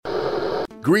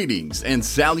Greetings and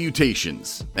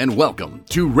salutations, and welcome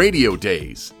to Radio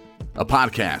Days, a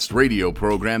podcast radio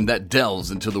program that delves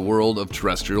into the world of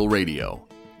terrestrial radio.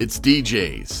 It's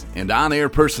DJs and on-air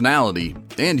personality,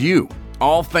 and you,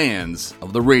 all fans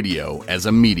of the radio as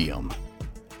a medium.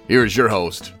 Here is your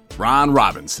host, Ron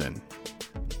Robinson.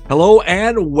 Hello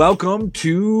and welcome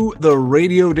to the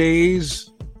Radio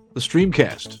Days, the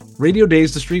Streamcast. Radio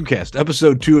Days, the Streamcast,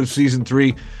 episode 2 of season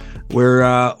 3.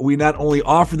 Where we not only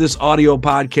offer this audio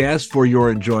podcast for your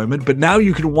enjoyment, but now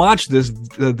you can watch this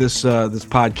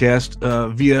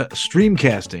podcast via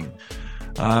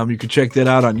streamcasting. You can check that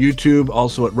out on YouTube,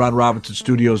 also at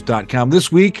ronrobinsonstudios.com.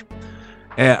 This week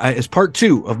is part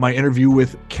 2 of my interview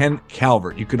with Ken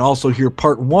Calvert. You can also hear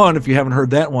part 1 if you haven't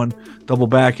heard that one. Double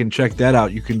back and check that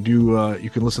out. You can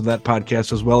listen to that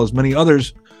podcast as well as many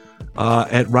others.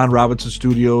 At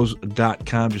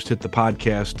ronrobinsonstudios.com. Just hit the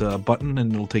podcast button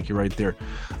and it'll take you right there.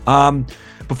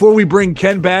 Before we bring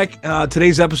Ken back,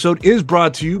 today's episode is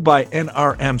brought to you by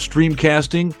NRM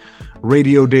Streamcasting,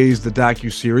 Radio Days, the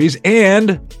docuseries,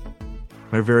 and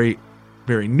my very,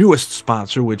 very newest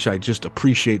sponsor, which I just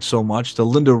appreciate so much, the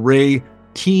Linda Ray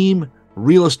Team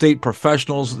Real Estate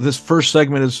Professionals. This first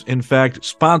segment is, in fact,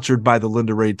 sponsored by the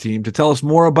Linda Ray Team. To tell us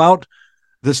more about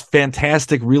this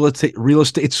fantastic real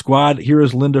estate squad, here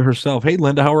is Linda herself. Hey,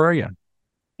 Linda, how are you?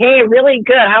 Hey, really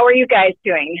good. How are you guys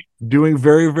doing? Doing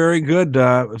very, very good.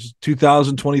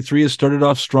 2023 has started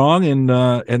off strong, and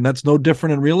that's no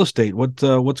different in real estate.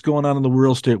 What's going on in the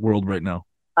real estate world right now?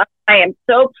 I am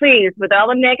so pleased with all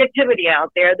the negativity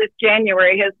out there. This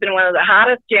January has been one of the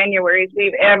hottest Januaries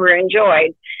we've ever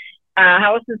enjoyed.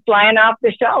 Houses flying off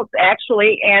the shelves,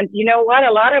 actually. And you know what?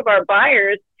 A lot of our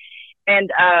buyers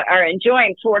and are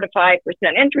enjoying 4 to 5%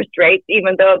 interest rates,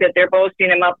 even though that they're boasting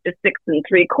them up to 6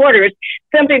 3/4,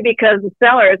 simply because the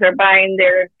sellers are buying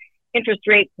their interest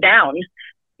rates down.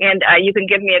 And you can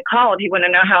give me a call if you want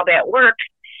to know how that works.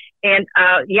 And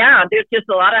there's just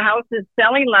a lot of houses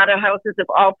selling, a lot of houses of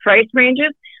all price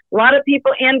ranges, a lot of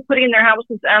people putting their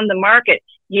houses on the market,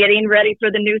 getting ready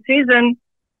for the new season.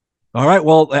 All right.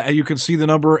 Well, you can see the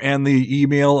number and the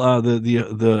email,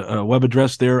 the web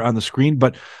address there on the screen.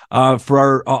 But for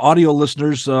our audio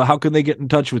listeners, how can they get in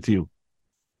touch with you?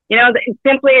 You know,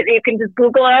 simply you can just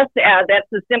Google us. That's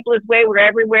the simplest way. We're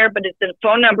everywhere. But the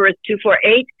phone number is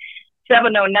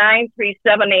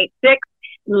 248-709-3786.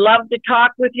 Love to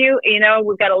talk with you. You know,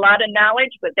 we've got a lot of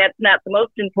knowledge, but that's not the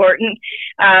most important.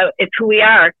 It's who we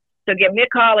are. So give me a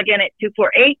call again at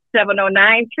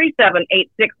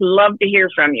 248-709-3786. Love to hear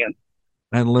from you.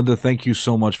 And Linda, thank you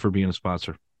so much for being a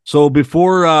sponsor. So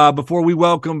before we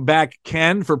welcome back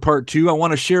Ken for part 2, I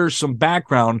want to share some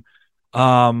background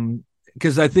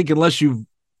because I think unless you've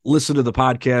listened to the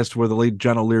podcast where the late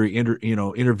John O'Leary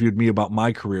interviewed me about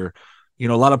my career, a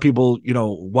lot of people,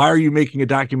 why are you making a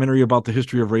documentary about the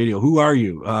history of radio? Who are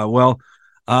you?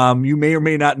 You may or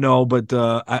may not know, but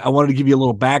I wanted to give you a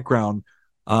little background.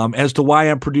 As to why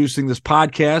I'm producing this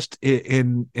podcast,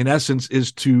 in essence,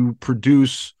 is to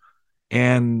produce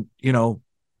and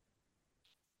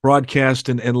broadcast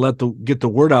and get the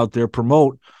word out there,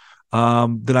 promote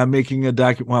that I'm making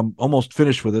I'm almost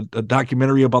finished with it, a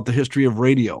documentary about the history of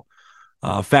radio.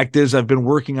 Fact is, I've been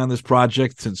working on this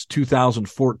project since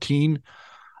 2014.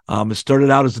 It started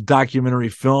out as a documentary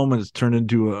film and it's turned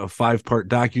into a 5-part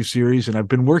docuseries, and I've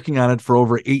been working on it for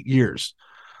over 8 years.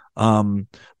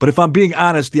 But if I'm being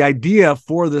honest, the idea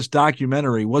for this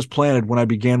documentary was planted when I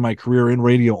began my career in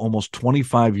radio almost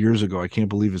 25 years ago. I can't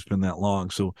believe it's been that long.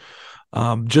 So,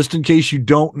 just in case you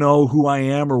don't know who I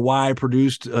am or why I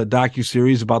produced a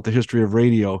docuseries about the history of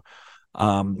radio,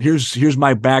 here's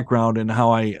my background and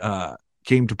how I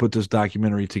came to put this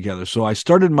documentary together. So I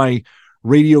started my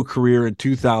radio career in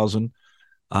 2000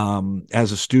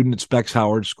 as a student at Specs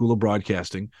Howard School of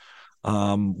Broadcasting.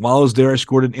 While I was there, I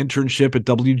scored an internship at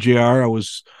WJR. I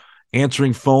was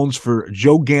answering phones for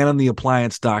Joe Gannon, the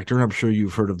appliance doctor. I'm sure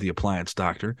you've heard of the appliance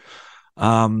doctor.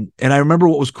 And I remember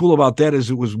what was cool about that is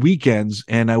it was weekends,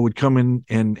 and I would come in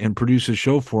and produce a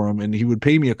show for him, and he would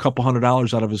pay me a couple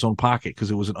 $100 out of his own pocket because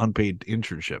it was an unpaid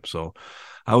internship. So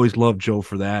I always loved Joe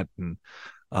for that.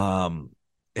 So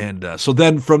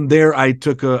then from there, I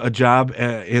took a job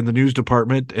in the news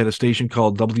department at a station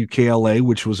called WKLA,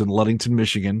 which was in Ludington,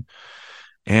 Michigan.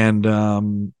 And, I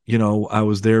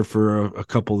was there for a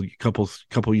couple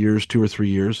years, 2 or 3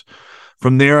 years.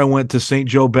 From there, I went to St.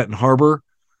 Joe Benton Harbor,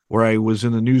 where I was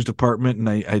in the news department, and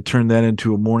I turned that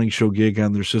into a morning show gig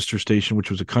on their sister station, which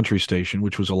was a country station,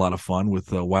 which was a lot of fun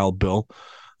with Wild Bill.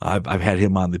 I've had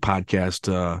him on the podcast.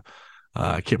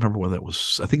 I can't remember when that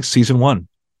was. I think season 1.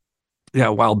 Yeah,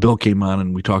 Wild Bill came on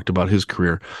and we talked about his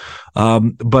career.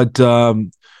 But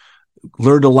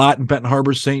learned a lot in Benton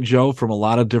Harbor, St. Joe from a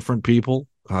lot of different people.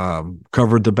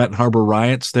 Covered the Benton Harbor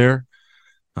riots there.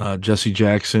 Jesse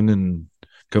Jackson and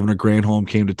Governor Granholm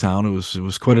came to town. It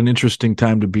was quite an interesting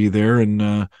time to be there. And,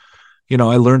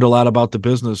 I learned a lot about the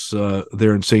business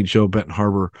there in St. Joe, Benton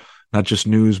Harbor, not just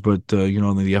news, but,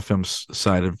 on the FM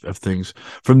side of things.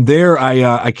 From there,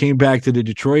 I came back to the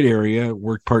Detroit area,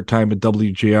 worked part-time at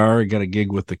WJR. I got a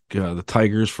gig with the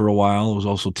Tigers for a while. I was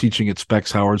also teaching at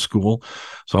Specs Howard School.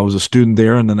 So I was a student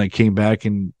there, and then I came back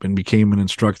and became an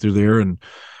instructor there and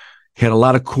had a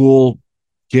lot of cool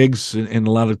gigs and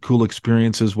a lot of cool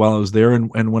experiences while I was there.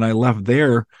 And when I left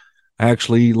there, I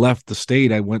actually left the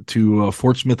state. I went to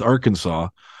Fort Smith, Arkansas,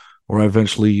 where I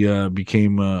eventually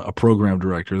became a program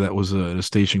director. That was a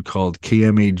station called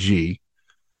KMAG.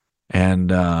 And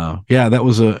that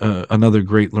was another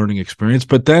great learning experience.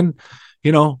 But then,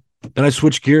 then I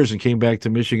switched gears and came back to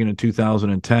Michigan in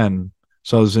 2010.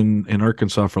 So I was in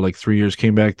Arkansas for like 3 years,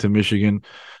 came back to Michigan,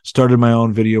 started my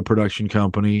own video production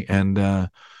company, and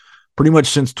pretty much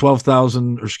since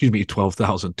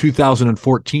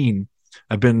 2014,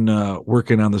 I've been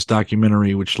working on this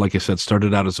documentary, which, like I said,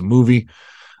 started out as a movie,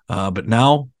 but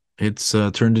now it's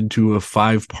turned into a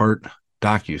 5-part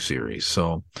docuseries.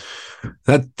 So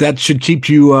that should keep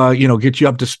you, get you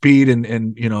up to speed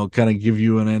and kind of give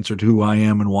you an answer to who I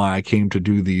am and why I came to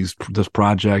do this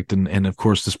project. And of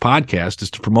course, this podcast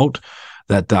is to promote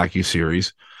that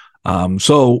docuseries.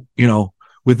 So,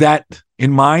 with that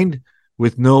in mind,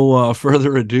 with no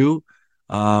further ado,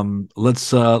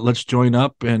 let's join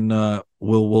up and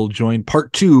we'll join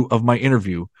part 2 of my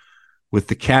interview with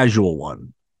the casual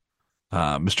one,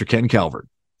 Mr. Ken Calvert.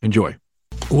 Enjoy.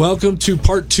 Welcome to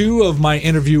part 2 of my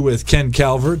interview with Ken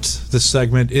Calvert. This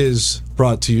segment is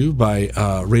brought to you by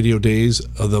Radio Days,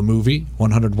 the movie,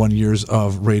 101 Years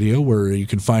of Radio, where you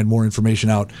can find more information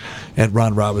out at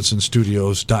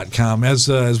RonRobinsonStudios.com.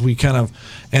 As we kind of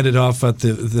ended off at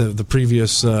the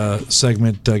previous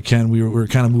segment, Ken, we were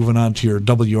kind of moving on to your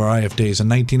WRIF days. In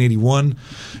 1981,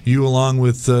 you, along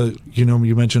with,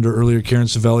 you mentioned earlier, Karen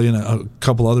Savelli and a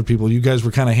couple other people, you guys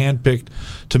were kind of handpicked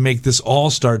to make this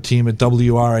all-star team at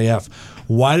WRIF.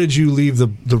 Why did you leave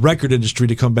the record industry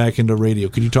to come back into radio?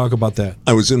 Could you talk about that?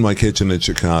 I was in my kitchen in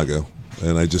Chicago,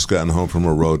 and I just gotten home from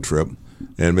a road trip,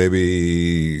 and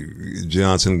maybe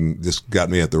Johnson just got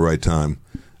me at the right time.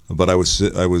 But I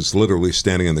was literally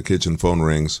standing in the kitchen. Phone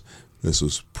rings. This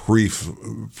was pre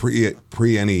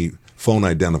any phone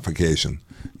identification.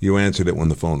 You answered it when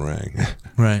the phone rang.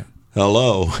 Right.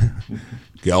 Hello,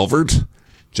 Calvert,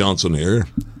 Johnson here.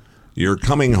 You're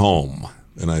coming home.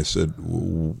 And I said,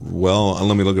 well,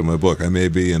 let me look at my book. I may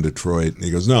be in Detroit. And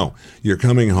he goes, no, you're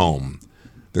coming home.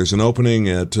 There's an opening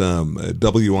at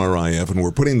WRIF, and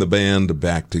we're putting the band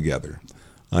back together.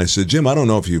 I said, Jim, I don't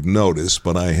know if you've noticed,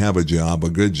 but I have a job, a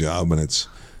good job, and it's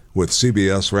with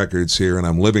CBS Records here, and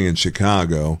I'm living in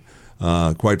Chicago.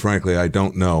 Quite frankly, I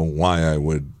don't know why I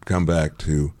would come back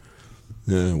to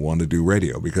want to do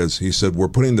radio, because he said, we're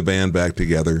putting the band back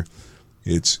together.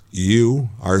 It's you,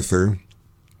 Arthur,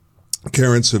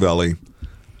 Karen Savelli,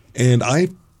 and I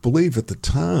believe at the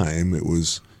time it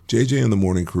was JJ and the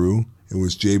Morning Crew. It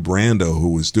was Jay Brando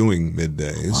who was doing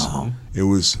middays. Wow. It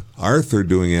was Arthur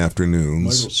doing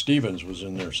afternoons. Michael Stevens was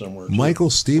in there somewhere, too. Michael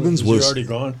Stevens was... he already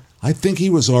gone? I think he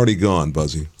was already gone,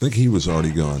 Buzzy. I think he was already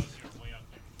gone.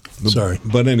 Sorry.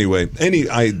 But anyway,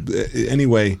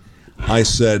 I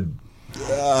said,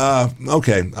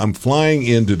 okay, I'm flying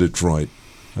into Detroit.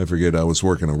 I forget I was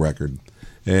working a record.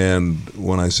 And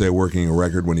when I say working a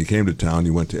record, when you came to town,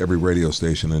 you went to every radio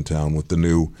station in town with the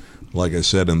new, like I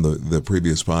said in the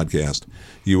previous podcast,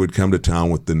 you would come to town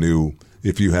with the new,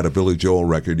 if you had a Billy Joel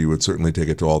record, you would certainly take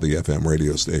it to all the FM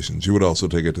radio stations. You would also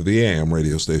take it to the AM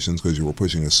radio stations because you were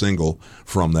pushing a single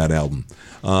from that album.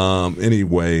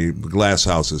 Anyway, Glass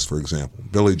Houses, for example,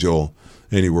 Billy Joel,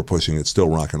 and you were pushing it, still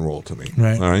rock and roll to me.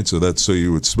 Right. All right, so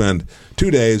you would spend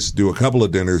 2 days, do a couple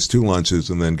of dinners, 2 lunches,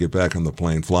 and then get back on the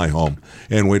plane, fly home,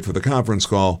 and wait for the conference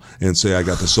call and say I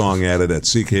got the song added at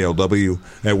CKLW,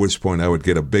 at which point I would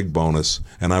get a big bonus,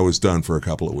 and I was done for a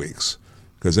couple of weeks.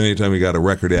 Because anytime you got a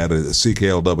record added at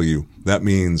CKLW, that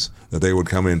means that they would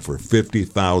come in for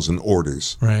 50,000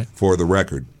 orders for the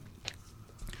record.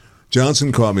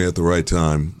 Johnson caught me at the right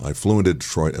time. I flew into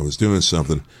Detroit. I was doing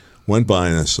something. Went by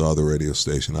and I saw the radio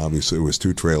station. Obviously, it was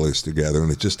 2 trailers together,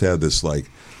 and it just had this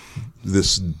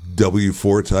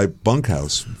W4 type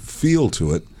bunkhouse feel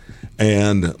to it.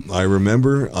 And I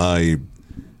remember I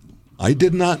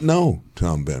did not know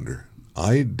Tom Bender.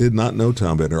 I did not know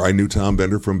Tom Bender. I knew Tom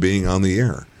Bender from being on the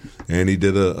air, and he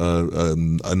did a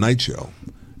night show,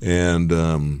 and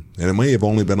it may have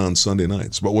only been on Sunday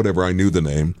nights, but whatever. I knew the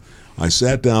name. I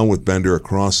sat down with Bender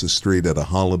across the street at a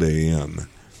Holiday Inn,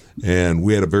 and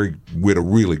we had a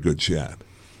really good chat.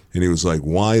 And he was like,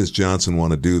 "Why does Johnson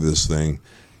want to do this thing?"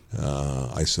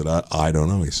 I said, I don't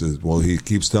know. He says, "Well, he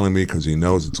keeps telling me because he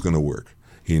knows it's going to work.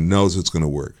 He knows it's going to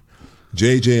work."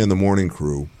 JJ and the morning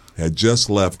crew had just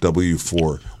left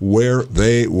W4, where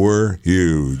they were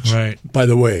huge. Right. By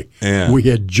the way, And- we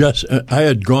had I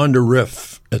had gone to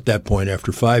Riff at that point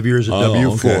after 5 years at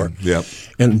W4. Okay. Yep.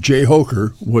 And Jay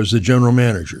Hoker was the general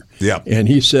manager. Yep. And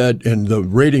he said, and the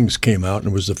ratings came out,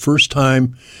 and it was the first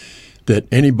time that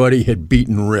anybody had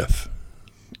beaten Riff.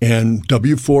 And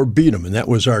W4 beat them, and that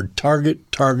was our target.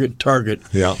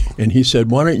 Yeah. And he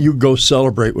said, "Why don't you go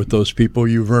celebrate with those people?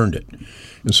 You've earned it."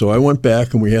 And so I went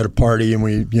back, and we had a party, and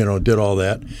we, did all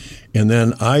that. And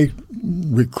then I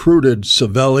recruited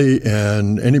Savelli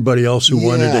and anybody else who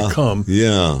wanted to come.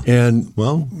 Yeah. And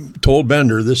Well, told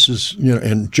Bender this is,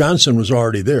 and Johnson was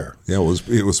already there. yeah,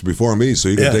 it was before me, so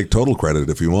you can Yeah. take total credit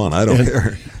if you want. I don't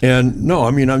care. And no,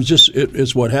 I mean,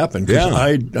 it's what happened. 'Cause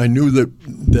Yeah. I knew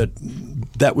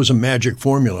that was a magic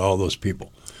formula, all those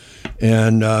people.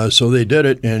 And so they did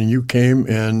it, and you came,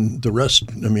 and the rest,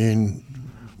 I mean.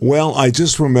 Well, I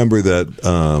just remember that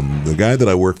the guy that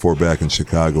I worked for back in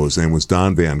Chicago, his name was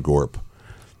Don Van Gorp,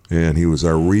 and he was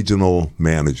our regional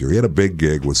manager. He had a big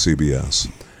gig with CBS.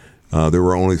 There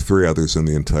were only 3 others in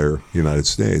the entire United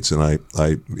States, and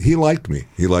he liked me.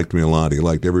 He liked me a lot. He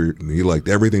liked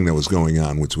everything that was going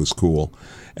on, which was cool.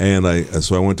 And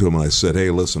so I went to him and I said,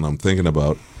 "Hey, listen, I'm thinking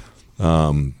about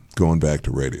going back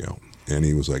to radio." And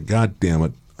he was like, "God damn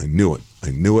it, I knew it.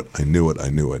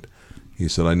 He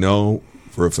said, "I know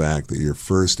for a fact that your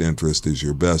first interest is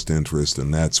your best interest,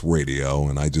 and that's radio.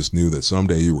 And I just knew that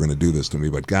someday you were going to do this to me,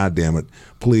 but God damn it,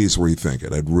 please rethink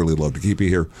it. I'd really love to keep you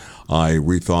here." I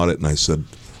rethought it, and I said,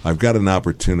 "I've got an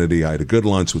opportunity." I had a good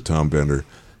lunch with Tom Bender.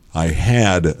 I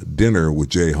had dinner with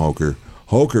Jay Hoker.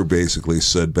 Hoker basically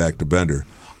said back to Bender,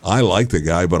 "I like the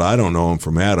guy, but I don't know him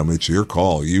from Adam. It's your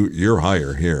call. You're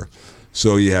higher here."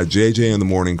 So you had JJ and the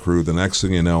morning crew. The next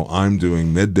thing you know, I'm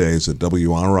doing middays at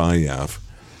WRIF.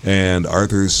 And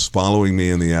Arthur's following me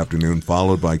in the afternoon,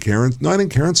 followed by Karen. No, I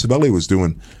think Karen Sabelli was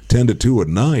doing 10 to 2 at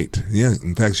night. Yeah,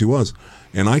 in fact, she was.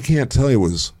 And I can't tell you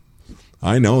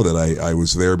I know that I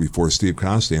was there before Steve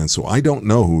Costan, so I don't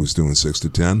know who was doing 6 to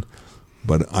 10,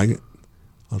 but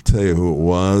I'll tell you who it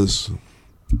was.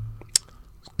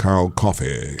 Carl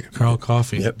Coffey. Carl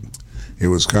Coffey. Yep. It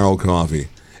was Carl Coffey.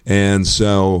 And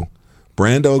so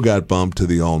Brando got bumped to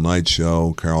the all-night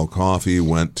show. Carl Coffey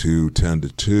went to 10 to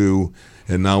 2.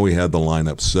 And now we had the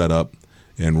lineup set up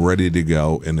and ready to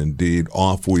go, and indeed,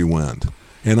 off we went.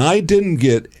 And I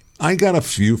got a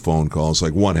few phone calls,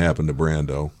 like, what happened to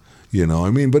Brando?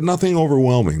 But nothing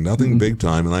overwhelming, nothing big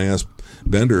time. And I asked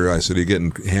Bender, I said, "Are you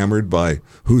getting hammered by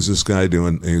who's this guy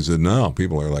doing?" And he said, "No,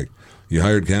 people are like, you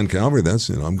hired Ken Calvary, that's,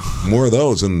 more of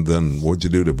those, and then what'd you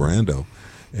do to Brando?"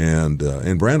 And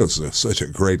Brando's such a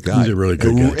great guy. He's a really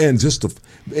good guy. And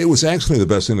it was actually the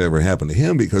best thing that ever happened to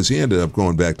him, because he ended up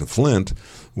going back to Flint,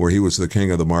 where he was the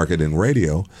king of the market in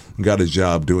radio, and got his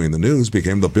job doing the news,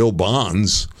 became the Bill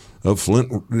Bonds of Flint,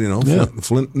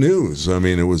 Flint News. I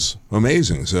mean, it was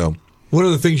amazing. So one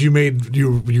of the things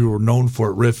you were known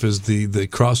for at Riff is the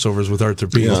crossovers with Arthur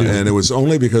P. Yeah, too. and it was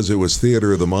only because it was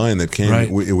Theater of the Mind that came.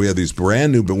 Right. We had these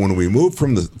brand new, but when we moved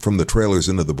from the trailers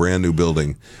into the brand new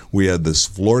building, we had this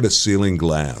floor to ceiling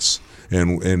glass,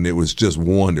 and it was just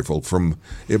wonderful.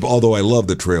 Although I love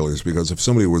the trailers, because if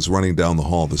somebody was running down the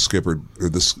hall, the skipper or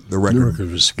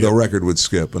the record would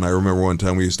skip. And I remember one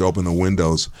time we used to open the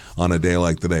windows on a day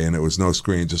like today, and it was no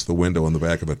screen, just the window in the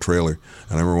back of a trailer.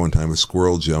 And I remember one time a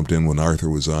squirrel jumped in when Arthur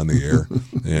was on the air,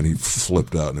 and he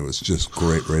flipped out, and it was just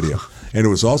great radio. And it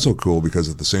was also cool because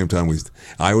at the same time,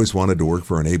 I always wanted to work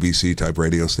for an ABC type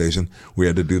radio station. We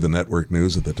had to do the network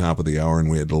news at the top of the hour,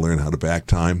 and we had to learn how to back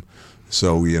time.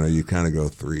 So, you kind of go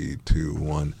 3, 2,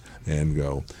 1 and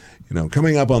go.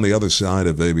 Coming up on the other side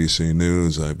of ABC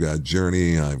News, I've got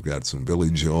Journey, I've got some Billy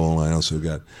Joel, I also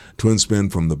got Twin Spin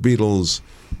from the Beatles.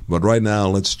 But right now,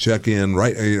 let's check in.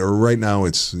 Right now,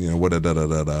 it's, and all of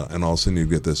a sudden you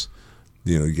get this,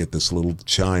 you get this little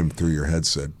chime through your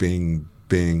headset. Bing,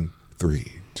 bing, 3,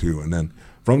 2, and then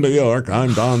from New York,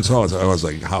 I'm Don Sauce. I was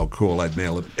like, how cool, I'd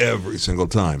nail it every single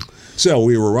time. So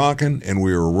we were rocking and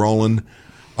we were rolling.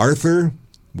 Arthur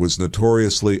was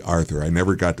notoriously Arthur. I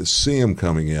never got to see him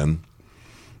coming in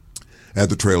at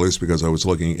the trailers because I was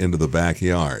looking into the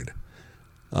backyard.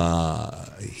 When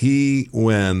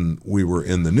we were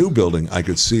in the new building, I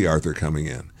could see Arthur coming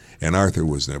in. And Arthur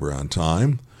was never on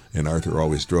time. And Arthur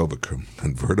always drove a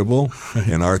convertible.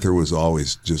 And Arthur was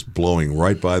always just blowing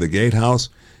right by the gatehouse.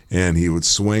 and he would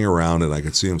swing around, and I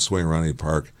could see him swing around. He'd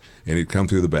park, and he'd come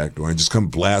through the back door and just come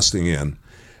blasting in.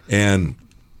 And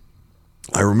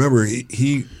I remember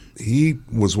he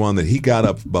was one that he got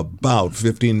up about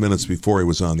 15 minutes before he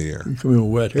was on the air. Come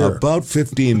in wet hair. About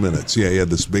 15 minutes. Yeah, he had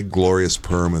this big glorious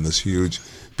perm and this huge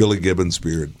Billy Gibbons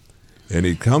beard. And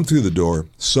he'd come through the door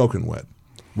soaking wet,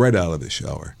 right out of the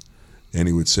shower. And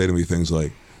he would say to me things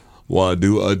like, "Why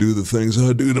do I do the things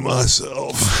I do to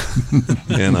myself?"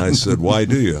 And I said, "Why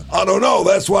do you?" "I don't know.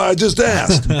 That's why I just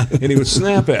asked." And he would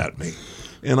snap at me.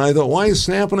 And I thought, "Why are you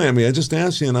snapping at me? I just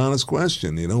asked you an honest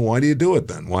question. Why do you do it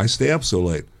then? Why stay up so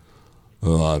late?"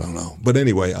 "Oh, I don't know." But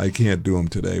anyway, I can't do them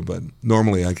today, but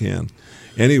normally I can.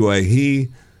 Anyway,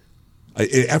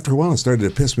 after a while, it started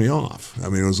to piss me off. I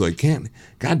mean, it was like,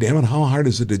 God damn it, how hard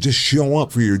is it to just show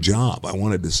up for your job? I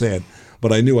wanted to say it,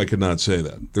 but I knew I could not say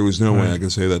that. There was no way I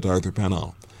could say that to Arthur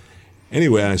Penhallow.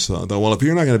 Anyway, I thought, well, if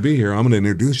you're not going to be here, I'm going to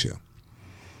introduce you.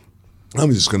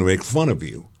 I'm just going to make fun of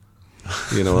you.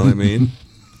 You know what I mean?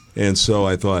 And so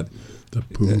I thought,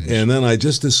 and then I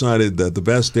just decided that the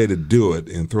best day to do it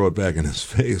and throw it back in his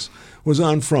face was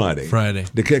on Friday.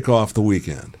 To kick off the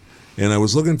weekend. And I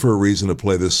was looking for a reason to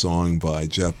play this song by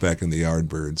Jeff Beck and the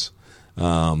Yardbirds.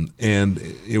 And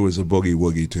it was a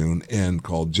boogie-woogie tune and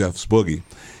called Jeff's Boogie.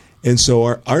 And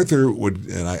so Arthur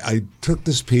I took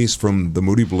this piece from the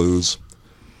Moody Blues,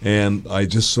 and I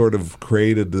just sort of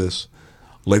created this.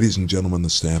 Ladies and gentlemen, the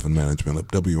staff and management of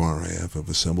WRAF have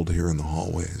assembled here in the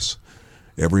hallways.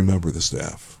 Every member of the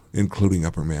staff, including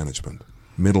upper management,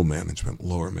 middle management,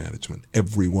 lower management,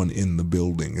 everyone in the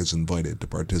building is invited to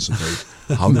participate.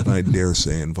 How did I dare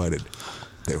say invited?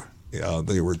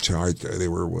 They were charged. They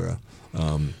were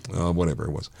whatever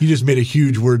it was. You just made a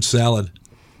huge word salad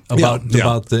about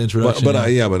the introduction. But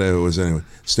it was anyway.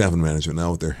 Staff and management now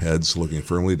with their heads looking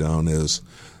firmly down is.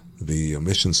 The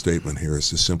mission statement here is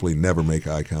to simply never make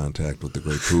eye contact with the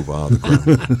great poobah of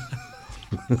the crown.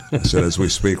 I said, as we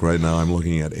speak right now, I'm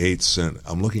looking at eight.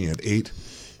 What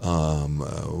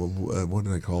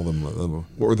did I call them? What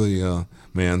were the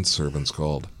manservants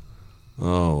called?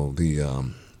 I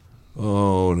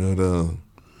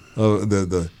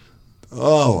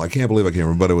can't believe I can't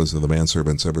remember. But it was the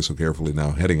manservants ever so carefully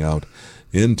now heading out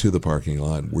into the parking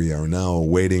lot. We are now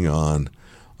waiting on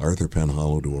Arthur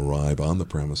Penhallow to arrive on the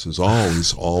premises.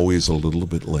 Always a little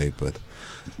bit late, but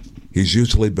he's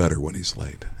usually better when he's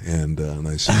late. And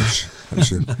I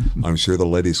said, I'm sure the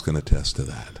ladies can attest to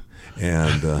that.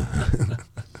 And the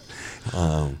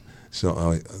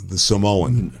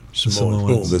Samoan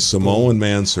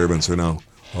manservants are now,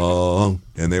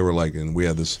 and they were like, and we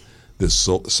had this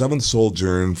Seventh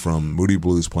Sojourn from Moody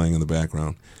Blues playing in the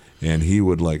background. And he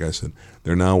would, like I said,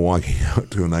 they're now walking out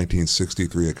to a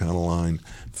 1963 Econoline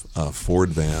Ford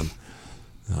van.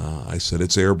 I said,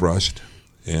 it's airbrushed,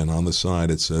 and on the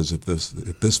side it says, if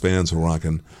this van's a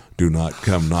rockin', do not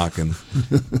come knocking.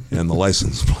 And the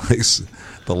license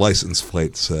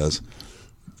plate says,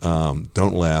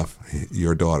 don't laugh,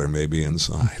 your daughter may be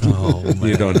inside. Oh, man.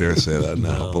 You don't dare say that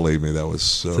now. No. Believe me, that was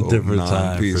so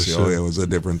non-PC. Sure. Oh, yeah, it was a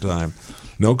different time.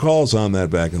 No calls on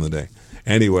that back in the day.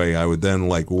 Anyway, I would then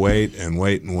wait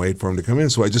for him to come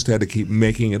in, so I just had to keep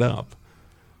making it up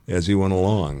as he went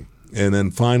along. And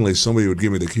then finally somebody would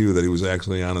give me the cue that he was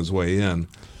actually on his way in,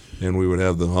 and we would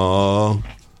have the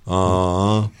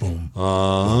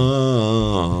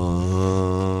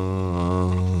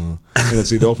and as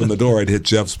he'd open the door, I'd hit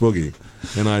Jeff's Boogie,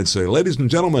 and I'd say, ladies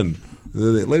and gentlemen,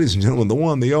 the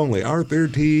one, the only, Arthur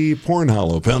T.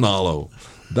 Penhallow,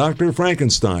 Dr.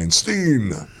 Frankenstein,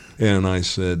 Steen. And I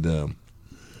said,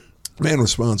 man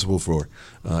responsible for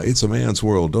It's a Man's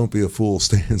World, don't be a fool,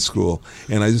 stay in school.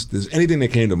 And anything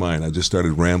that came to mind, I just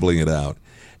started rambling it out.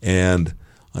 And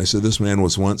I said, this man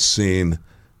was once seen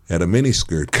at a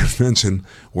miniskirt convention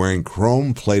wearing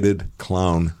chrome-plated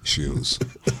clown shoes.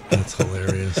 That's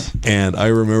hilarious. And I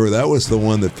remember that was the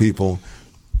one that people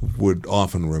would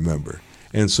often remember.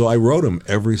 And so I wrote him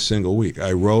every single week.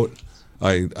 I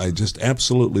just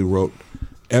absolutely wrote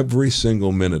every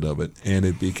single minute of it, and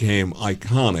it became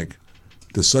iconic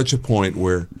to such a point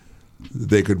where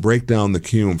they could break down the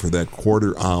cume for that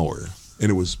quarter hour, and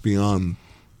it was beyond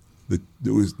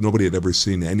nobody had ever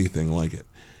seen anything like it.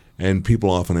 And people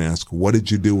often ask, what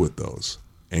did you do with those?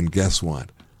 And guess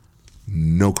what?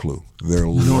 No clue. They're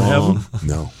long.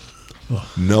 No.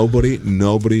 Nobody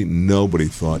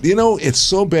thought. It's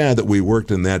so bad that we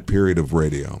worked in that period of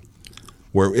radio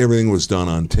where everything was done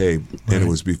on tape, and it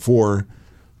was before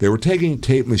they were taking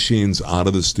tape machines out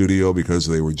of the studio because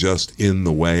they were just in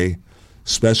the way.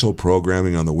 Special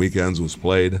programming on the weekends was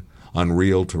played on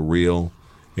reel to reel,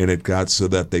 and it got so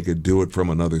that they could do it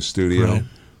from another studio. Right.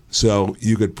 So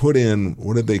you could put in,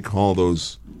 what did they call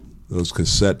those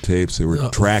cassette tapes? They were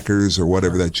trackers or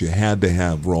whatever that you had to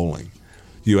have rolling.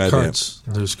 You had carts.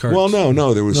 There's carts. Well,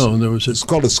 no, there was. It's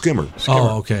called a skimmer.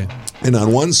 Oh, okay. And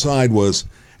on one side was,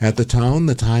 at the tone,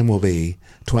 the time will be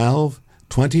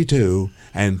 12:22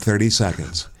 and 30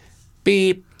 seconds.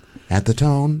 Beep. At the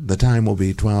tone, the time will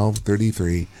be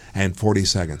 12:33 and 40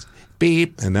 seconds.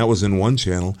 Beep. And that was in one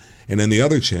channel. And in the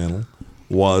other channel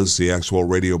was the actual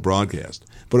radio broadcast.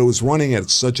 But it was running at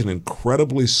such an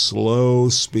incredibly slow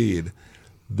speed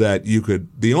that you could.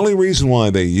 The only reason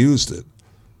why they used it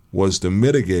was to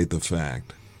mitigate the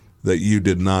fact that you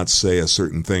did not say a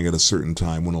certain thing at a certain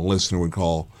time when a listener would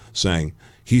call saying,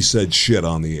 he said shit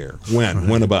on the air.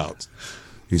 When about?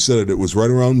 He said it was right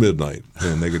around midnight,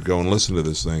 and they could go and listen to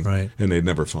this thing, and they'd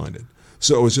never find it.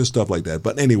 So it was just stuff like that.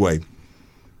 But anyway,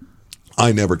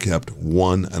 I never kept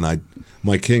one, and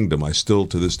my kingdom, I still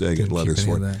to this day get letters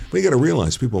for it. But you got to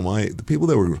realize the people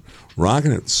that were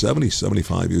rocking it 70,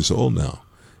 75 years old now,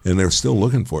 and they're still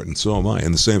looking for it, and so am I.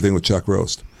 And the same thing with Chuck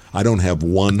Roast. I don't have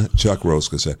one Chuck Roast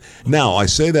cassette. Now, I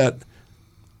say that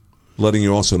letting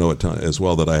you also know as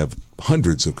well that I have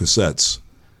hundreds of cassettes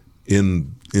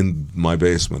in my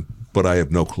basement, but I have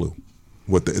no clue.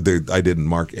 I didn't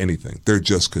mark anything. They're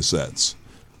just cassettes.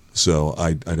 So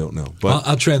I don't know. But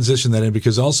I'll transition that in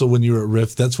because also when you were at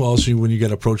Riff, that's also when you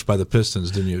got approached by the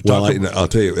Pistons, didn't you? Well, I'll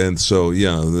tell you. And so,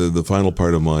 yeah, the final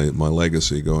part of my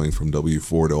legacy going from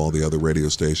W4 to all the other radio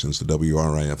stations to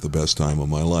WRIF, the best time of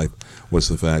my life, was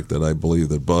the fact that I believe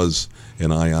that Buzz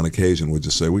and I on occasion would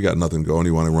just say, we got nothing going.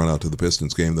 You want to run out to the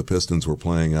Pistons game? The Pistons were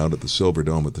playing out at the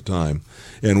Silverdome at the time.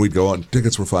 And we'd go out, and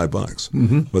tickets were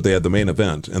 $5. But they had the main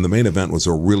event. And the main event was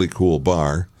a really cool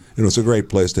bar. It was a great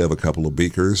place to have a couple of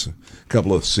beakers, a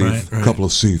couple of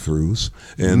see-throughs,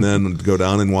 and then go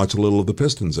down and watch a little of the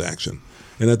Pistons action.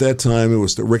 And at that time, it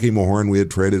was the Ricky Mahorn we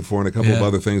had traded for, and a couple of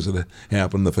other things that had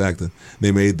happened. The fact that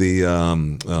they made the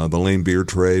Lane Beer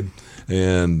trade,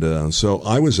 and so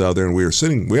I was out there, and we were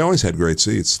sitting. We always had great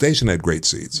seats. The station had great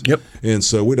seats. Yep. And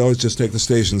so we'd always just take the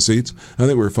station seats. I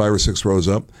think we were 5 or 6 rows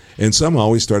up, and somehow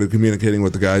we started communicating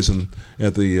with the guys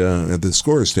at the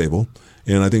scorers table.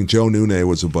 And I think Joe Nune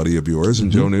was a buddy of yours,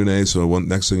 and Joe Nune. So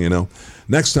next thing you know,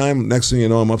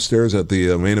 I'm upstairs at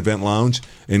the main event lounge,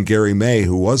 and Gary May,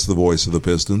 who was the voice of the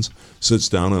Pistons, sits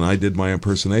down, and I did my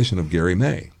impersonation of Gary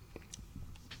May.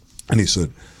 And he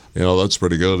said, that's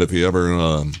pretty good. If you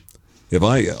ever, if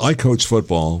I coach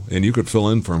football, and you could fill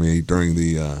in for me during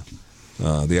the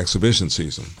exhibition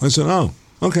season. I said, oh,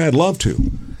 okay, I'd love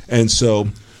to. And so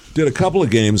did a couple of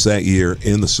games that year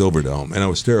in the Silverdome, and I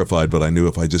was terrified, but I knew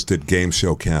if I just did Game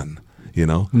Show Ken,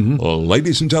 Well,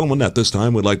 ladies and gentlemen, at this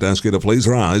time, we'd like to ask you to please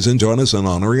rise and join us in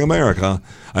honoring America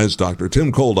as Dr.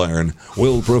 Tim Coldiron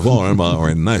will perform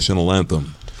our national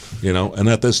anthem, And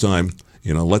at this time,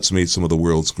 let's meet some of the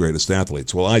world's greatest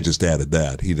athletes. Well, I just added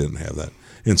that. He didn't have that.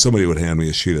 And somebody would hand me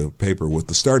a sheet of paper with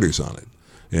the starters on it.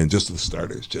 And just the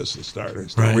starters.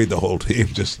 Don't read the whole team,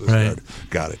 just the starters.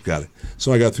 Got it.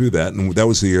 So I got through that, and that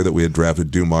was the year that we had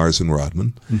drafted Dumars and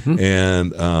Rodman.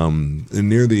 And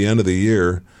near the end of the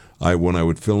year, when I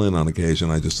would fill in on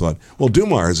occasion, I just thought, well,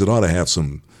 Dumars, it ought to have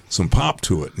some pop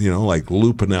to it, like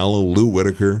Lou Piniella, Lou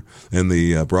Whitaker, and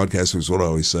the broadcasters would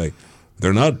always say,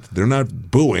 they're not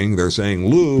booing, they're saying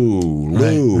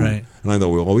Lou. Right. And I thought,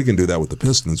 well, we can do that with the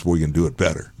Pistons, but we can do it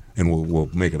better. And we'll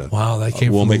make it a a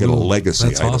legacy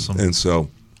That's item. Awesome. And so,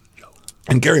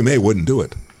 and Gary May wouldn't do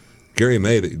it. Gary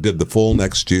May did the full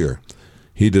next year.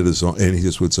 He did his own, and he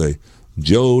just would say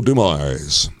Joe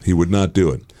Dumars. He would not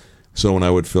do it. So when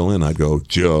I would fill in, I'd go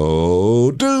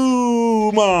Joe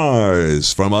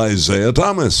Dumars from Isaiah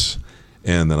Thomas,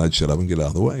 and then I'd shut up and get out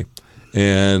of the way.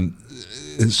 And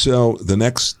so the end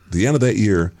of that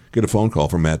year, get a phone call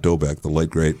from Matt Dobeck, the late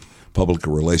great public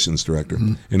relations director,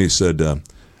 and he said,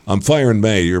 I'm firing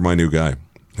May. You're my new guy.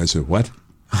 I said, what?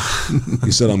 He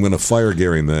said, I'm going to fire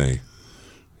Gary May.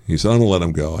 He said, I'm going to let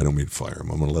him go. I don't mean fire him.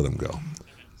 I'm going to let him go.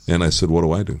 And I said, what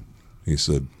do I do? He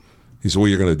said, well,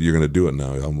 you're going to do it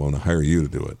now. I'm going to hire you to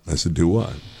do it. I said, do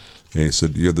what? And he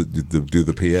said, do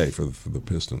the PA for the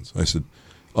Pistons. I said,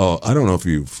 oh, I don't know if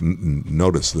you've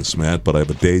noticed this, Matt, but I have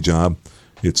a day job.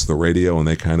 It's the radio, and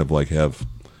they kind of like have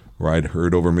ride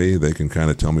herd over me. They can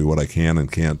kind of tell me what I can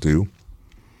and can't do.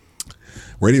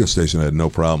 Radio station had no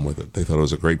problem with it. They thought it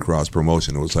was a great cross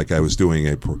promotion. It was like I was doing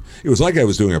a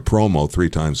promo 3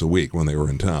 times a week when they were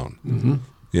in town.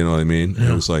 You know what I mean?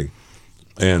 Yeah. It was like,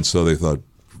 and so they thought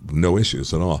no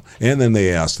issues at all. And then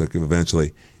they asked, like,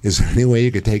 eventually, is there any way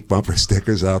you could take bumper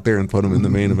stickers out there and put them in the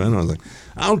main event? I was like,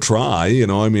 I'll try. I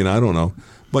don't know.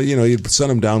 But you'd send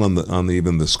them down on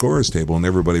even the scorers table, and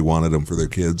everybody wanted them for their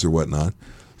kids or whatnot.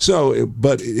 So,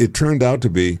 but it turned out to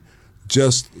be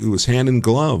it was hand in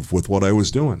glove with what I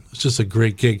was doing. It's just a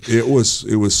great gig. It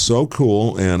was so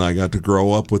cool, and I got to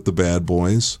grow up with the Bad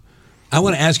Boys. I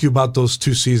want to ask you about those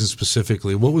 2 seasons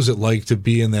specifically. What was it like to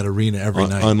be in that arena every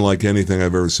night? Unlike anything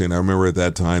I've ever seen. I remember at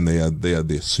that time they had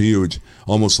this huge,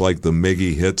 almost like the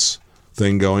Miggy Hits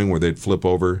thing going, where they'd flip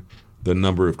over the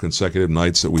number of consecutive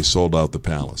nights that we sold out the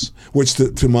Palace. Which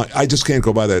I just can't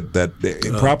go by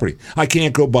that property. I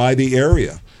can't go by the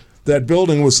area. That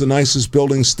building was the nicest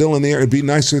building still in the area. It'd be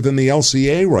nicer than the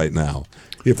LCA right now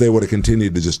if they would have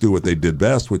continued to just do what they did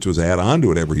best, which was add on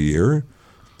to it every year.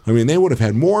 I mean, they would have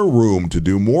had more room to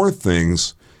do more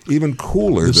things, even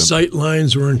cooler. The sight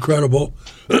lines were incredible.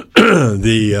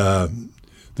 The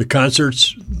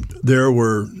concerts there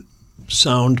were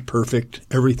sound perfect.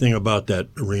 Everything about that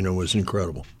arena was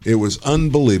incredible. It was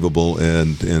unbelievable,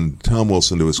 and Tom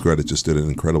Wilson, to his credit, just did an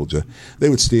incredible job. They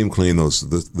would steam clean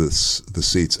the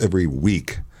seats every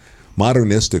week.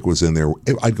 Modernistic was in there.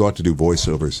 I'd go out to do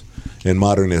voiceovers, and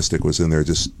Modernistic was in there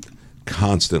just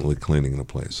constantly cleaning the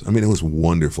place. I mean, it was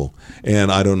wonderful.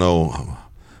 And I don't know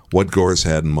what Gores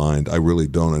had in mind. I really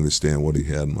don't understand what he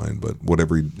had in mind, but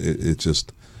whatever, it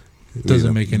just...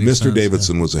 Doesn't make any sense. Mr.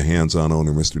 Davidson was a hands-on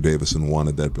owner. Mr. Davidson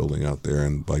wanted that building out there,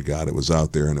 and by God, it was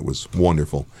out there, and it was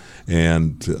wonderful.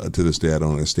 And to this day, I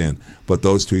don't understand. But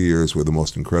those 2 years were the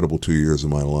most incredible 2 years of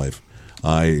my life.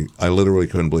 I literally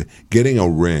couldn't believe getting a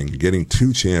ring, getting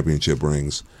 2 championship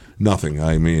rings. Nothing.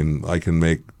 I mean, I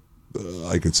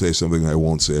could say something, I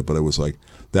won't say it, but it was like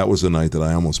that was the night that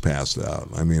I almost passed out.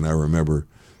 I mean, I remember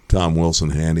Tom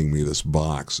Wilson handing me this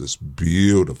box, this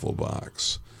beautiful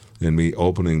box, and me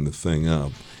opening the thing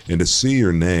up, and to see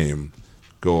your name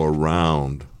go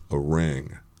around a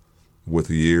ring with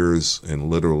years,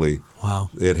 and literally, wow,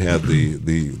 it had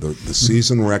the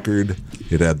season record,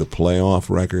 it had the playoff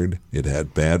record, it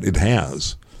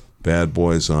has Bad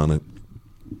Boys on it.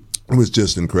 It was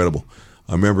just incredible.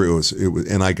 I remember it was,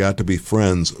 and I got to be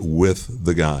friends with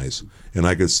the guys, and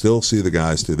I could still see the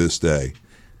guys to this day.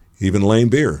 Even Lane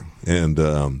Beer, and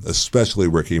especially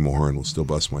Ricky Moran will still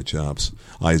bust my chops.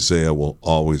 Isaiah will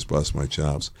always bust my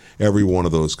chops. Every one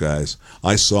of those guys.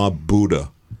 I saw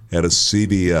Buddha at a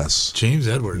CBS. James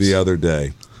Edwards. The other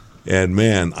day. And,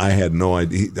 man, I had no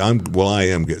idea. I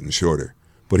am getting shorter,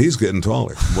 but he's getting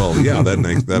taller. Well, yeah,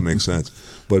 that makes sense.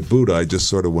 But Buddha, I just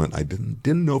sort of went, I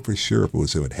didn't know for sure if it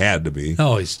was him. It had to be.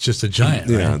 Oh, he's just a giant,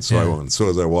 yeah, right? And so I went. So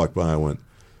as I walked by, I went,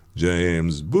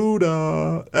 James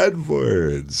Buddha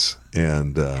Edwards.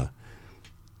 And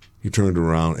he turned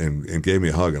around and gave me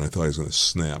a hug, and I thought he was going to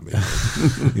snap me.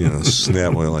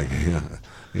 Snap me like,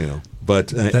 yeah, But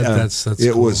that's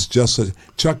it cool. was just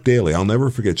Chuck Daly. I'll never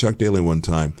forget Chuck Daly one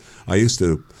time. I used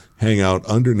to hang out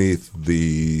underneath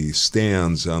the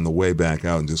stands on the way back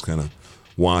out and just kind of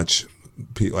watch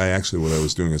people. What I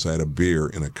was doing is I had a beer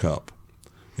in a cup,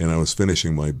 and I was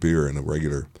finishing my beer in a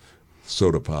regular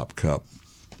soda pop cup.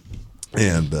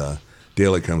 And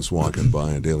Daly comes walking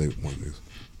by, and Daly goes,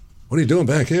 "What are you doing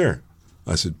back here?"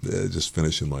 I said, "Just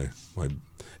finishing my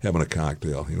having a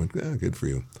cocktail." He went, "Yeah, good for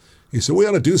you." He said, "We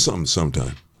ought to do something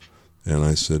sometime." And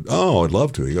I said, "Oh, I'd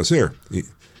love to." He goes, "Here."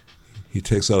 He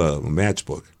takes out a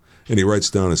matchbook, and he writes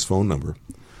down his phone number.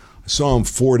 I saw him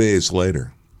 4 days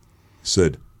later. He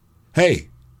said, "Hey,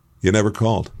 you never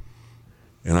called."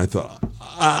 And I thought,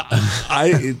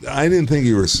 I didn't think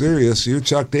you were serious. You're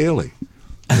Chuck Daly.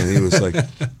 And he was like,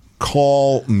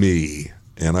 "Call me."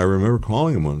 And I remember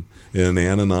calling him one. And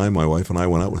Ann and I, my wife and I,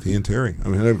 went out with he and Terry. I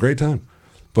mean, I had a great time.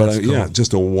 But cool. Yeah,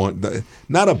 just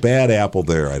not a bad apple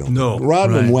there, I don't know. No.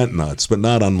 Rodman right. went nuts, but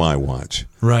not on my watch.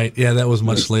 Right. Yeah, that was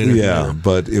much later. Yeah,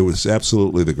 but it was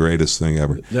absolutely the greatest thing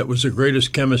ever. That was the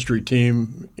greatest chemistry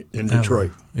team in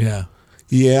Detroit. Yeah.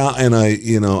 Yeah, and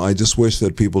I just wish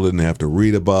that people didn't have to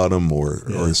read about them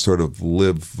or sort of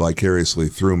live vicariously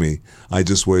through me. I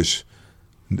just wish,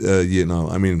 I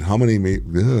mean, how many?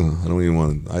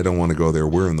 I don't want to go there.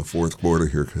 We're in the fourth quarter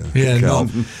here. Yeah, Cal.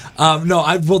 no.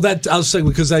 I'll say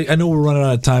because I know we're running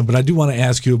out of time, but I do want to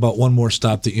ask you about one more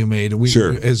stop that you made.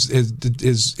 Sure.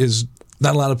 Is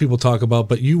not a lot of people talk about,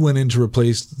 but you went in to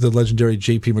replace the legendary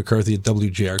J.P. McCarthy at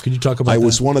WJR. Could you talk about that? I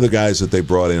was one of the guys that they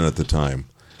brought in at the time.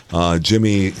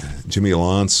 Jimmy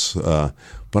Lance, but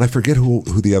I forget who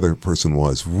the other person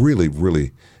was. Really,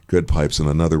 really good pipes and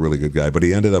another really good guy. But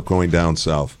he ended up going down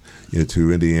south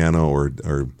to Indiana or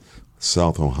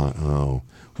South Ohio.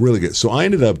 Really good. So I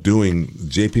ended up doing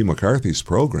J.P. McCarthy's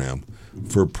program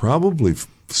for probably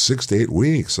 6 to 8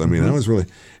 weeks. I mean, I was really...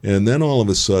 And then all of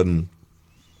a sudden,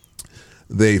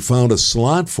 they found a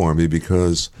slot for me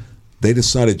because they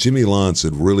decided Jimmy Lance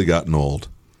had really gotten old,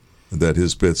 that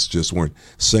his bits just weren't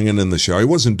singing in the shower. He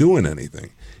wasn't doing anything.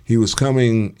 he was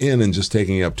coming in and just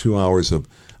taking up 2 hours of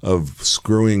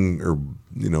screwing or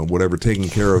whatever, taking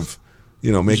care of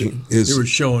making his. He was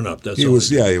showing up. That's he all was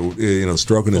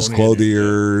stroking his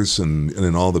clothiers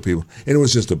and all the people, and it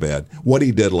was just a bad. What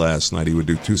he did last night, he would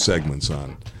do 2 segments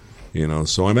on.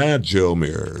 So I'm at Joe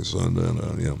Mears,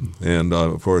 and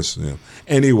of course,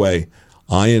 Anyway,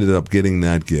 I ended up getting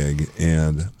that gig,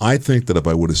 and I think that if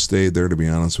I would have stayed there, to be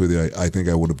honest with you, I think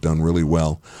I would have done really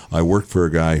well. I worked for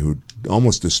a guy who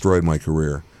almost destroyed my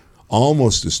career.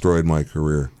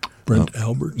 Brent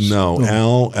Alberts? No,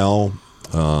 Al.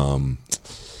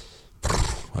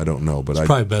 I don't know, but it's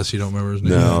probably best you don't remember his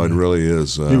name. No, it really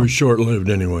is. He was short-lived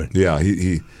anyway. Yeah,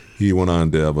 he went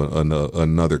on to have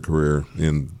another career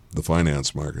in the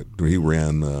finance market. He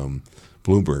ran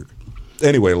Bloomberg.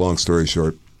 Anyway, long story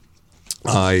short,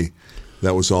 that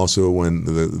was also when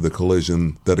the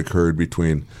collision that occurred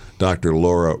between Dr.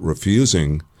 Laura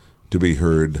refusing to be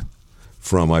heard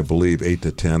from, I believe, 8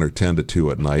 to 10 or 10 to 2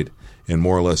 at night, and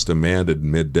more or less demanded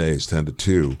middays, 10 to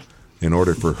 2, in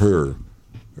order for her,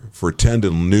 for 10 to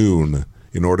noon,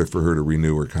 in order for her to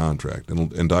renew her contract.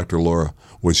 And Dr. Laura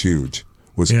was huge,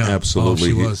 was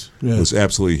absolutely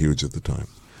huge at the time.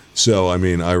 So, I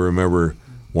mean, I remember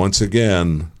once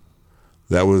again,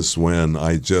 that was when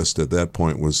I just at that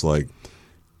point was like,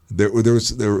 it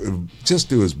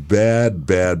was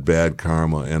bad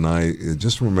karma, and I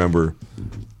just remember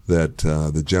that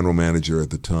the general manager at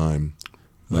the time,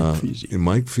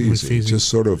 Mike Feasy, just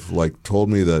sort of like told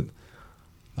me that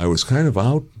I was kind of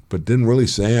out, but didn't really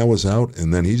say I was out,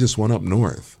 and then he just went up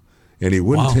north, and he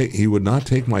would not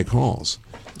take my calls.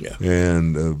 Yeah.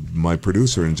 And my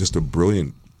producer, and just a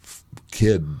brilliant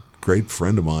kid, great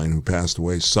friend of mine who passed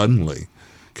away suddenly,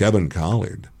 Kevin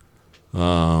Collard,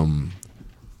 no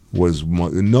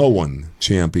one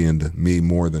championed me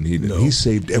more than he did. No. He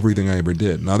saved everything I ever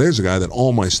did. Now, there's a guy that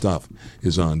all my stuff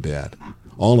is on Dad.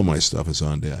 All of my stuff is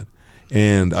on Dad.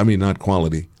 And, I mean, not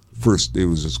quality. First, it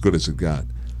was as good as it got.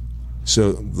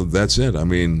 So that's it. I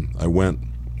mean, I went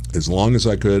as long as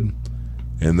I could,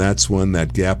 and that's when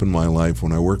that gap in my life,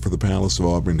 when I worked for the Palace of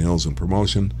Auburn Hills in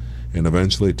promotion, and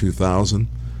eventually 2000,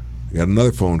 I got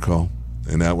another phone call,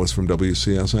 and that was from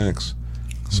WCSX.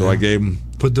 So I gave him...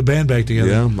 Put the band back together.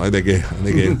 Yeah,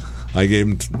 I gave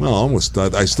him, well, almost,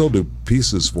 I still do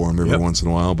pieces for him every once in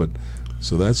a while, but,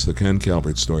 so that's the Ken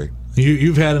Calvert story.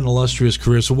 You've had an illustrious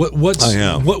career, so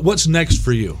what's next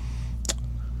for you?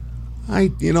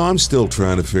 I'm still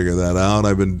trying to figure that out.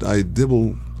 I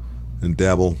dibble and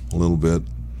dabble a little bit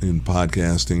in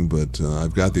podcasting, but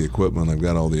I've got the equipment. I've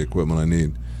got all the equipment I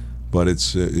need, but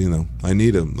it's I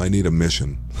need a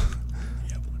mission.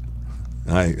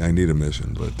 I need a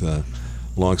mission, but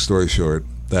long story short,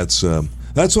 that's what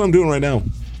I'm doing right now.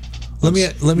 Let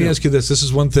me ask you this. This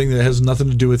is one thing that has nothing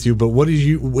to do with you, but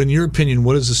in your opinion,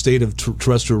 what is the state of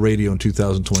terrestrial radio in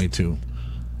 2022?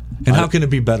 And how can it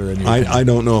be better in your opinion? I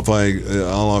don't know if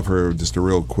I'll offer just a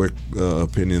real quick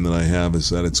opinion that I have is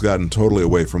that it's gotten totally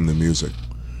away from the music.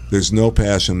 There's no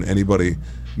passion. Anybody,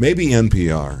 maybe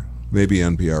NPR,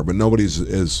 but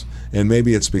nobody's and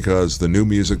maybe it's because the new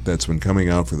music that's been coming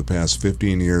out for the past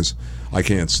 15 years, I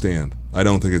can't stand. I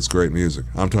don't think it's great music.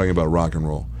 I'm talking about rock and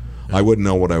roll. I wouldn't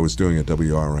know what I was doing at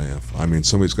WRIF. I mean,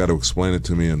 somebody's got to explain it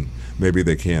to me, and maybe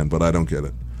they can, but I don't get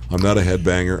it. I'm not a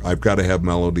headbanger. I've got to have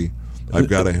melody. I've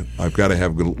got to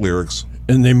have good lyrics.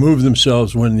 And they moved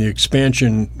themselves when the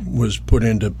expansion was put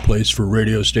into place for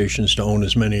radio stations to own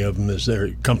as many of them as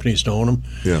their companies to own them.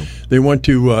 Yeah. They went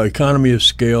to economy of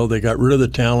scale. They got rid of the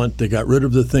talent. They got rid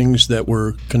of the things that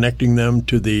were connecting them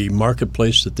to the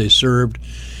marketplace that they served.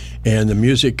 And the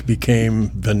music became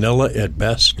vanilla at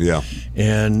best. Yeah.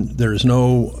 And there's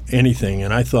no anything.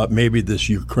 And I thought maybe this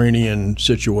Ukrainian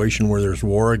situation where there's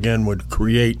war again would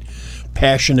create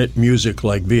passionate music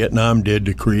like Vietnam did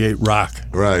to create rock,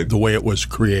 right? The way it was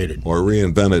created, or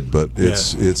reinvent it. But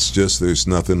it's just there's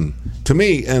nothing to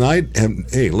me. And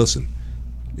hey, listen,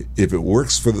 if it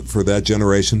works for that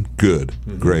generation, good,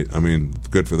 great. I mean,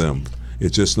 good for them.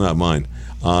 It's just not mine.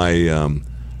 I'm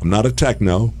not a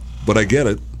techno, but I get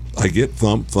it. I get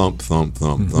thump, thump, thump,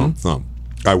 thump, thump, thump.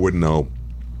 I wouldn't know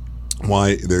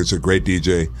why there's a great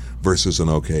DJ versus an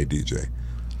okay DJ.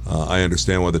 I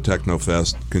understand why the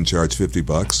Technofest can charge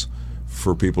 $50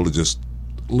 for people to just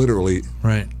literally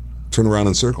turn around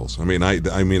in circles. I mean, I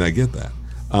get that.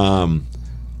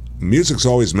 Music's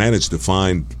always managed to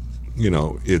find,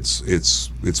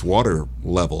 its water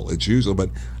level. It's usually, but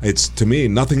it's to me,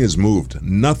 nothing has moved.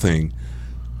 Nothing.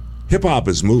 Hip hop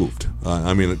has moved.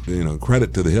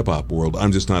 Credit to the hip hop world.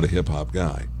 I'm just not a hip hop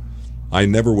guy. I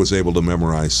never was able to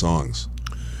memorize songs,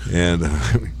 and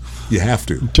you have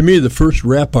to. To me, the first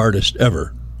rap artist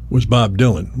ever was Bob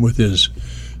Dylan with his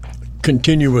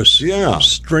continuous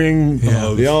string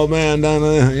of the old man down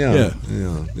there.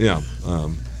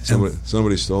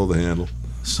 Somebody stole the handle.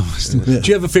 Do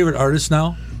you have a favorite artist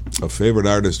now? A favorite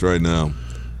artist right now?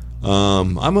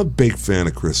 I'm a big fan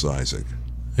of Chris Isaak.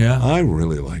 Yeah, I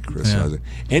really like Chris Isaak.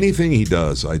 Anything he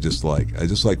does, I just like. I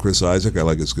just like Chris Isaak. I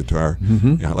like his guitar.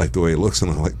 Mm-hmm. I like the way he looks,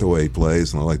 and I like the way he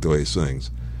plays, and I like the way he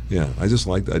sings. Yeah, I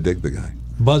dig the guy.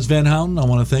 Buzz Van Houten, I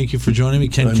want to thank you for joining me.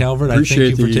 Ken Calvert, I thank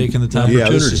you for taking the time. Yeah,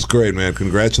 this is great, man.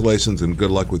 Congratulations and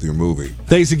good luck with your movie.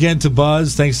 Thanks again to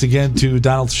Buzz. Thanks again to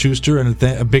Donald Schuster, and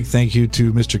a big thank you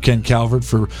to Mr. Ken Calvert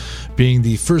for being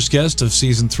the first guest of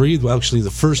Season 3, well, actually the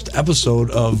first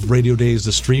episode of Radio Days,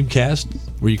 the Streamcast,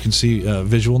 where you can see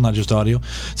visual, not just audio.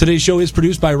 Today's show is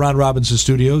produced by Ron Robinson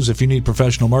Studios. If you need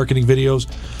professional marketing videos,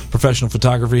 professional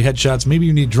photography, headshots, maybe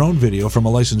you need drone video from a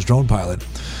licensed drone pilot,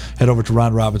 head over to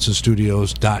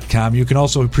ronrobinsonstudios.com. You can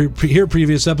also hear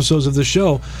previous episodes of the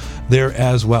show there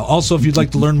as well. Also, if you'd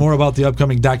like to learn more about the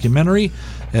upcoming documentary,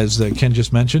 as Ken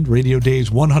just mentioned, Radio Days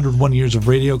 101 Years of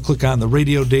Radio, click on the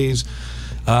Radio Days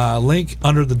link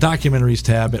under the Documentaries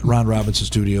tab at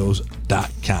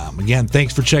ronrobinsonstudios.com. Again,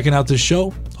 thanks for checking out this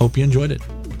show. Hope you enjoyed it.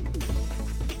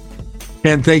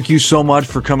 Ken, thank you so much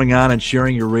for coming on and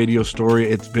sharing your radio story.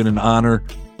 It's been an honor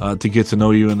to get to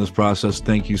know you in this process.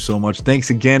 Thank you so much. Thanks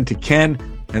again to Ken,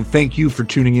 and thank you for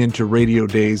tuning in to Radio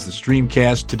Days, the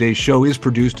Streamcast. Today's show is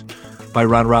produced by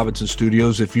Ron Robinson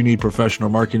Studios. If you need professional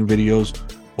marketing videos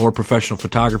or professional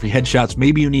photography, headshots,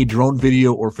 maybe you need drone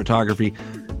video or photography,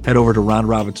 head over to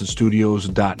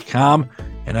ronrobinsonstudios.com.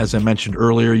 And as I mentioned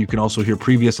earlier, you can also hear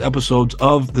previous episodes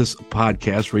of this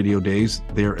podcast, Radio Days,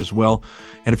 there as well.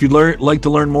 And if you'd like to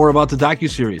learn more about the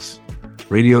docuseries,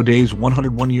 Radio Days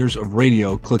 101 Years of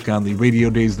Radio, click on the Radio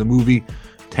Days the Movie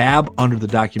tab under the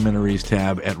Documentaries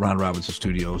tab at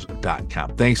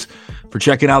ronrobinsonstudios.com. Thanks for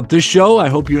checking out this show. I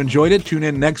hope you enjoyed it. Tune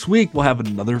in next week. We'll have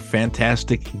another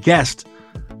fantastic guest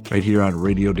right here on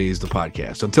Radio Days the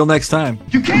podcast. Until next time.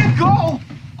 You can't go!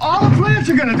 All the plants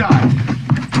are going to die!